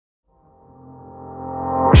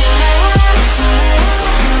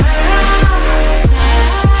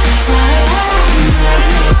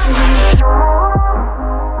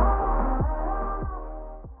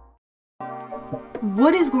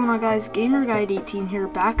is going on, guys? GamerGuide18 here,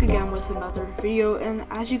 back again with another video. And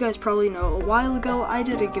as you guys probably know, a while ago I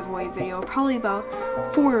did a giveaway video, probably about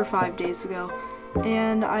 4 or 5 days ago,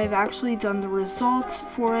 and I've actually done the results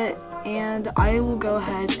for it, and I will go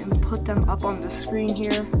ahead and put them up on the screen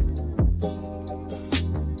here.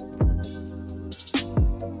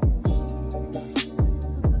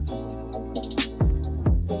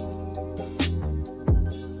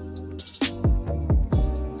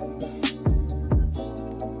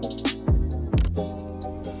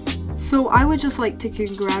 So I would just like to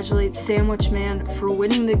congratulate Sandwich Man for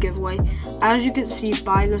winning the giveaway. As you can see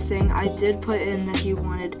by the thing, I did put in that he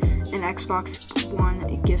wanted an Xbox One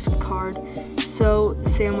gift card. So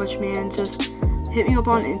Sandwich Man, just hit me up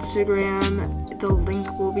on Instagram. The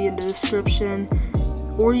link will be in the description.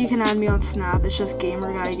 Or you can add me on Snap. It's just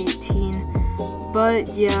GamerGuide18. But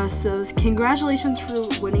yeah, so congratulations for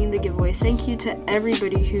winning the giveaway. Thank you to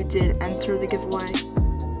everybody who did enter the giveaway.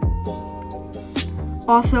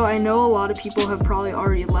 Also, I know a lot of people have probably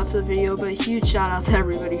already left the video, but a huge shout out to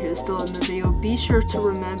everybody who is still in the video. Be sure to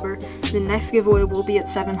remember the next giveaway will be at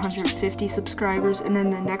 750 subscribers, and then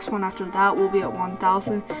the next one after that will be at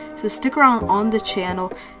 1,000. So stick around on the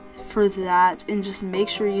channel for that, and just make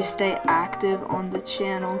sure you stay active on the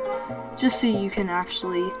channel, just so you can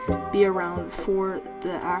actually be around for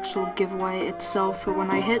the actual giveaway itself for when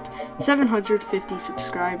I hit 750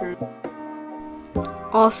 subscribers.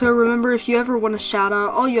 Also, remember, if you ever want a shout out,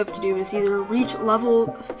 all you have to do is either reach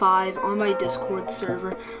level 5 on my Discord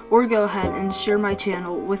server, or go ahead and share my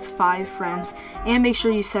channel with 5 friends, and make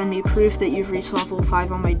sure you send me proof that you've reached level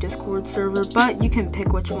 5 on my Discord server, but you can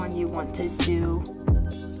pick which one you want to do.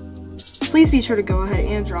 Please be sure to go ahead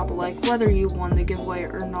and drop a like, whether you won the giveaway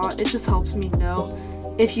or not. It just helps me know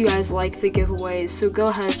if you guys like the giveaways, so go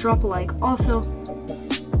ahead, drop a like. Also,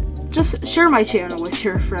 just share my channel with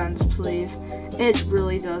your friends, please. It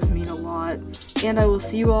really does mean a lot. And I will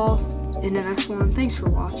see you all in the next one. Thanks for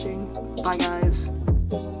watching. Bye, guys.